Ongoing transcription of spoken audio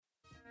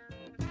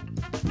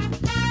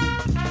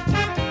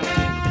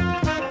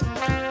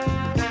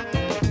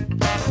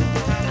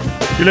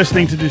You're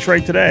listening to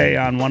Detroit Today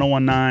on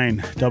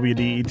 101.9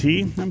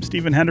 WDET. I'm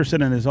Stephen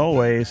Henderson, and as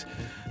always,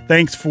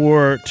 thanks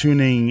for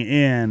tuning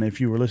in. If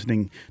you were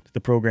listening to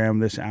the program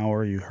this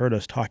hour, you heard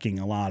us talking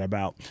a lot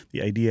about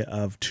the idea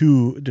of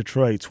two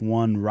Detroits,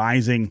 one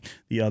rising,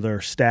 the other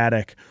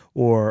static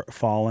or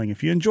falling.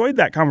 If you enjoyed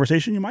that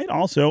conversation, you might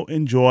also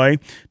enjoy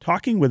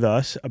talking with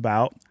us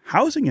about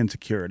housing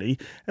insecurity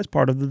as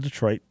part of the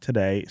Detroit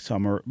Today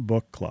Summer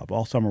Book Club.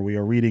 All summer we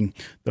are reading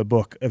the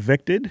book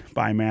Evicted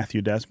by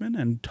Matthew Desmond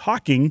and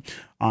talking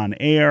on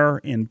air,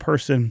 in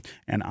person,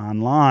 and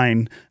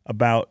online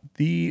about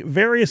the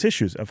various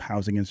issues of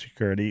housing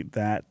insecurity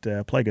that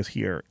plague us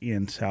here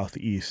in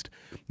Southeast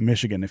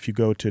Michigan. If you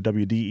go to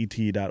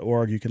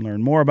WDET.org, you can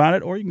learn more about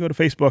it, or you can go to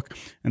Facebook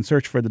and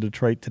search for the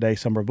Detroit Today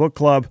Summer Book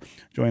Club.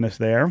 Join us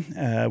there.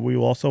 We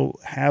will also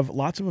have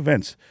lots of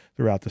events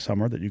throughout the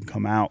summer that you can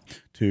come out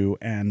to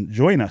and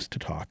join us to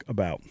talk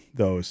about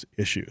those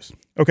issues.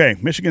 Okay,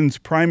 Michigan's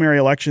primary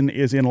election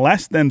is in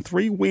less than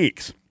 3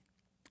 weeks.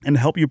 And to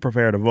help you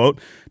prepare to vote,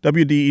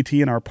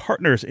 WDET and our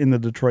partners in the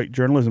Detroit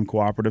Journalism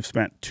Cooperative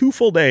spent 2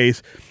 full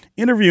days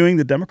interviewing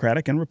the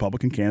Democratic and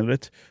Republican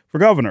candidates for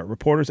governor.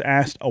 Reporters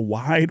asked a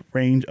wide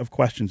range of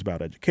questions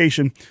about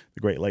education,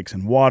 the Great Lakes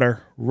and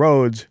water,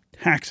 roads,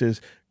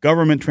 taxes,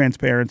 government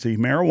transparency,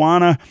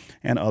 marijuana,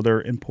 and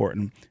other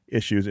important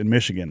issues in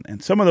Michigan.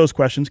 And some of those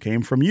questions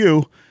came from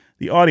you,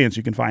 the audience.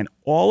 You can find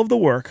all of the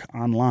work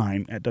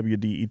online at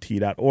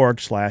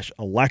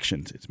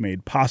WDET.org/elections. It's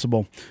made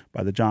possible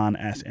by the John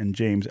S. and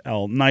James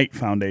L. Knight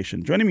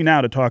Foundation. Joining me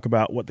now to talk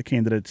about what the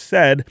candidates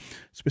said,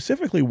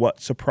 specifically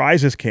what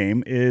surprises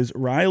came, is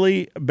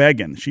Riley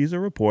Beggin. She's a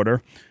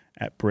reporter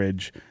at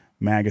Bridge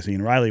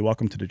Magazine. Riley,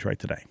 welcome to Detroit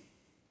Today.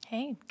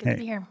 Hey, good to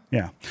be here.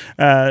 Yeah.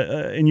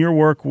 In your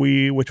work,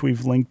 which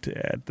we've linked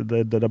at the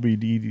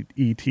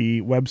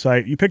WDET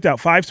website, you picked out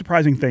 5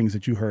 surprising things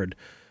that you heard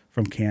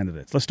from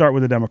candidates. Let's start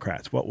with the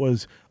Democrats. What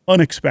was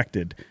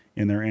unexpected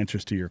in their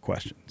answers to your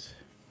questions?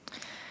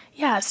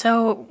 Yeah,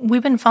 so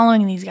we've been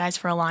following these guys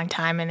for a long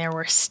time, and there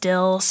were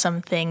still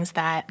some things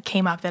that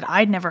came up that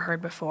I'd never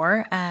heard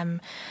before.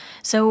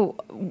 So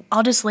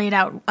I'll just lay it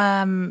out.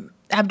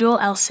 Abdul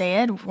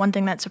El-Sayed, one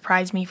thing that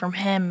surprised me from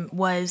him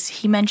was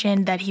he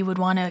mentioned that he would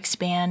want to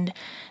expand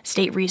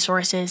state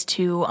resources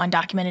to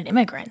undocumented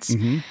immigrants.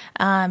 Mm-hmm.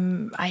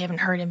 I haven't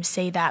heard him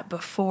say that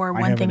before.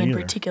 One thing in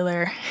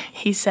particular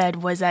he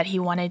said was that he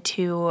wanted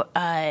to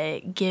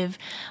give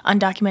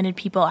undocumented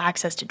people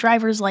access to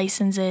driver's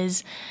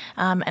licenses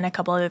and a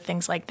couple other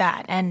things like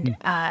that. And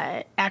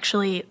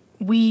actually,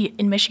 we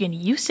in Michigan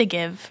used to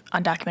give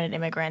undocumented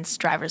immigrants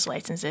driver's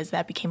licenses.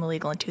 That became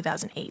illegal in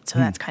 2008, so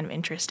that's kind of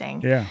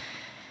interesting. Yeah.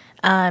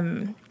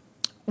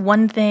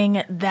 One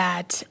thing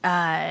that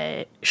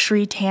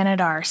Shri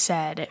Tanadar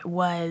said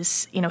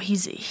was,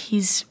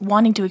 he's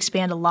wanting to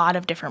expand a lot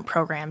of different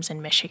programs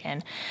in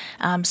Michigan,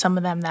 some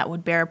of them that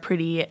would bear a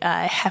pretty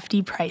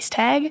hefty price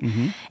tag,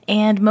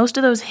 and most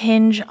of those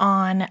hinge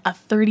on a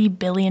 $30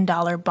 billion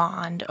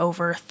bond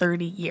over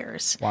 30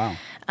 years. Wow.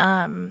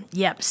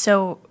 Yep,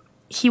 so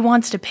he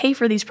wants to pay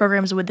for these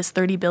programs with this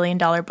 $30 billion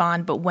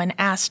bond, but when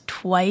asked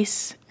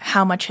twice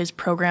how much his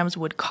programs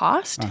would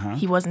cost,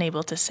 he wasn't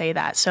able to say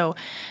that. So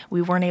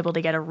we weren't able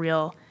to get a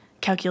real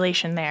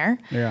calculation there.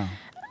 Yeah.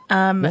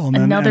 And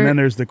then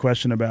there's the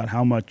question about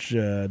how much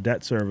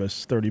debt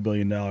service $30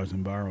 billion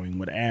in borrowing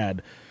would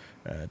add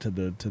to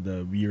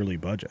the yearly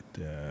budget.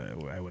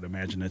 I would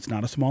imagine it's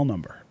not a small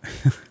number.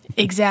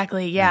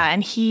 Exactly, yeah.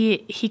 And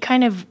he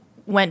kind of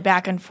went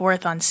back and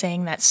forth on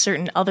saying that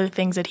certain other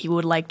things that he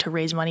would like to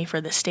raise money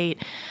for the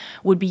state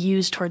would be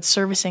used towards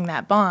servicing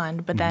that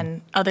bond, but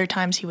then other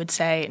times he would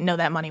say, no,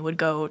 that money would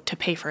go to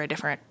pay for a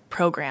different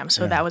program.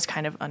 So that was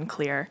kind of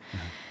unclear.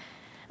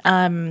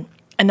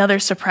 Another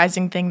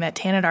surprising thing that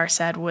Tanadar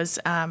said was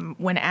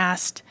when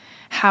asked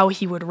how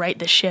he would right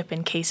the ship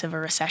in case of a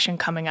recession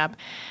coming up,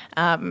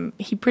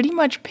 he pretty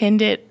much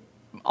pinned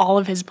all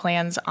of his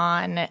plans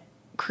on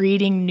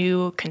creating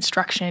new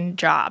construction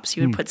jobs.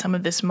 He would put some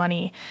of this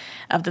money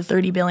of the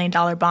 $30 billion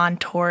bond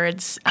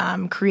towards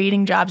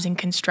creating jobs in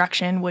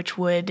construction, which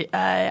would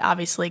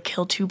obviously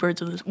kill 2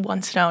 birds with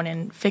 1 stone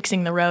and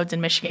fixing the roads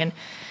in Michigan.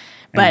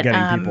 And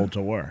getting people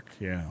to work,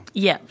 yeah.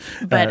 Yeah,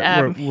 but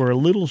we're a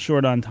little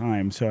short on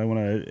time, so I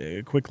want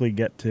to quickly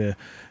get to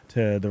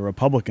the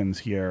Republicans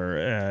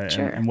here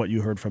sure. and what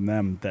you heard from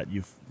them that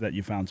you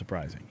found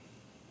surprising.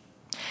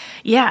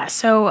 Yeah,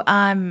 so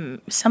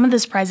some of the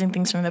surprising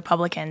things from the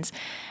Republicans,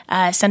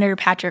 Senator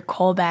Patrick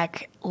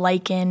Colbeck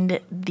likened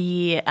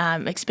the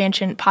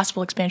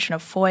possible expansion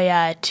of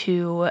FOIA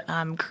to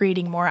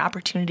creating more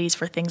opportunities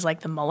for things like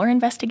the Mueller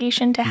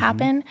investigation to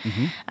happen.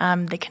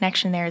 The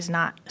connection there is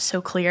not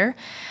so clear.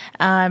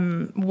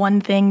 One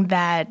thing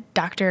that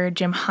Dr.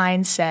 Jim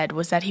Hines said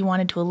was that he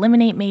wanted to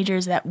eliminate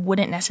majors that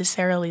wouldn't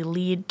necessarily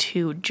lead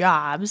to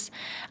jobs,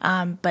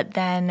 but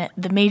then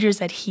the majors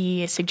that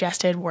he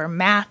suggested were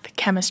math,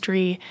 chemistry,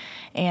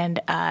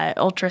 and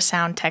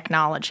ultrasound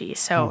technology.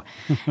 So,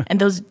 and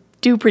those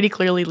do pretty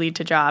clearly lead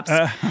to jobs.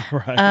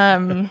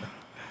 Right.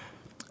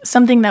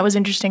 something that was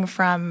interesting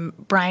from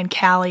Brian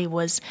Calley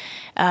was,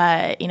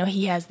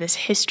 he has this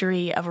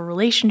history of a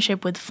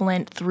relationship with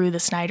Flint through the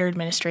Snyder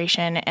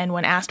administration. And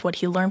when asked what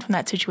he learned from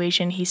that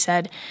situation, he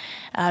said,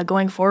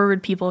 going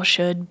forward, people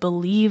should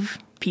believe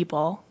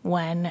people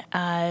when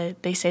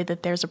they say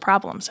that there's a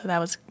problem. So that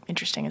was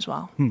interesting as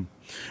well.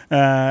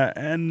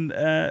 And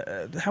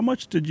how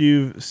much did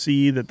you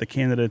see that the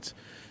candidates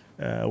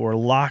were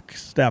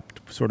lockstep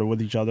sort of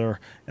with each other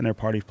and their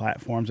party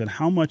platforms, and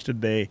how much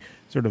did they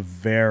sort of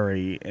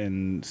vary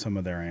in some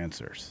of their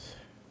answers?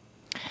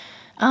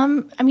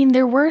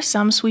 There were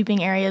some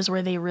sweeping areas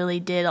where they really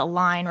did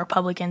align.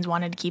 Republicans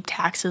wanted to keep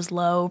taxes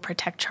low,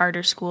 protect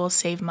charter schools,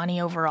 save money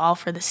overall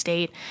for the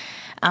state.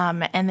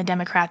 And the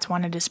Democrats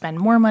wanted to spend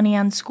more money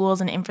on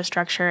schools and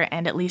infrastructure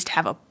and at least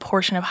have a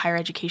portion of higher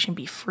education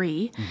be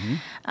free.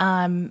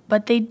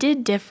 But they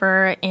did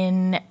differ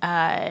in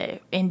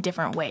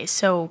different ways.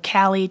 So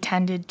Calley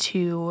tended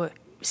to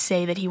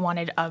say that he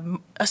wanted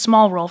a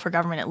small role for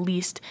government at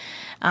least,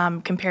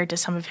 compared to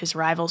some of his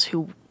rivals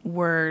who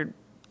were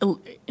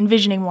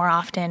envisioning more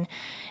often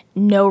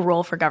no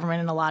role for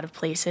government in a lot of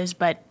places.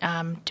 But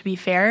to be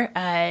fair,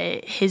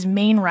 his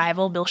main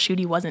rival, Bill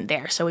Schuette, wasn't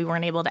there, so we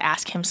weren't able to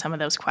ask him some of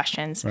those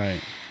questions.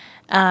 Right.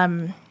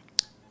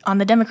 On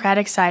the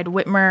Democratic side,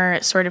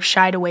 Whitmer sort of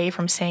shied away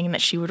from saying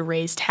that she would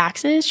raise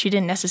taxes. She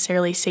didn't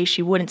necessarily say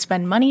she wouldn't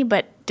spend money,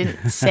 but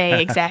didn't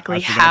say exactly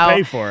how.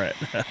 Pay for it.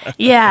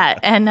 Yeah,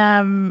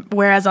 and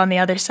whereas on the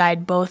other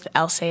side, both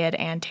El Sayed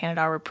and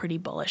Tanadar were pretty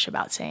bullish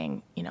about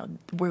saying,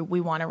 we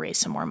want to raise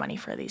some more money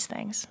for these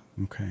things.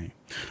 Okay.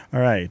 All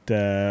right.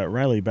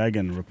 Riley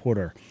Beggin,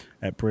 reporter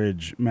at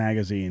Bridge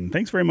Magazine.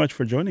 Thanks very much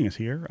for joining us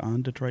here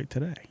on Detroit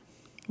Today.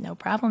 No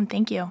problem.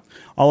 Thank you.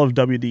 All of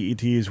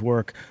WDET's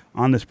work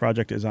on this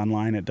project is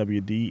online at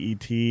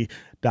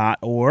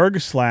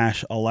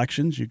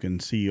WDET.org/elections. You can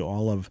see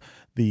all of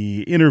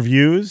the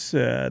interviews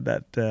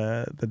that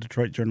the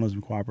Detroit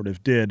Journalism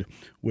Cooperative did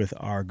with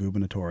our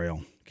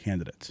gubernatorial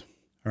candidates.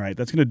 All right,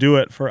 that's going to do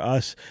it for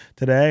us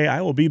today.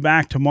 I will be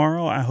back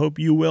tomorrow. I hope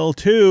you will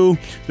too.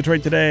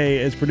 Detroit Today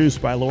is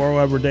produced by Laura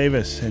Weber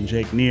Davis and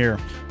Jake Neer.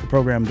 The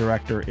program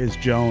director is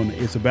Joan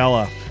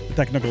Isabella. The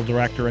technical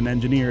director and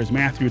engineer is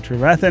Matthew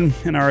Trevethan.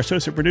 And our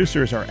associate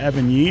producers are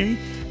Evan Yee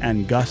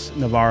and Gus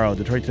Navarro.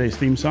 Detroit Today's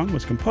theme song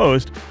was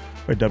composed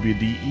by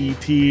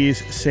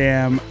WDET's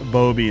Sam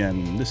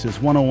Bobian. This is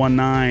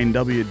 101.9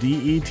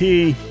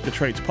 WDET,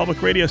 Detroit's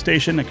public radio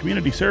station and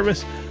community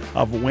service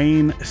of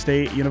Wayne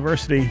State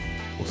University.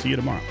 We'll see you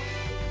tomorrow.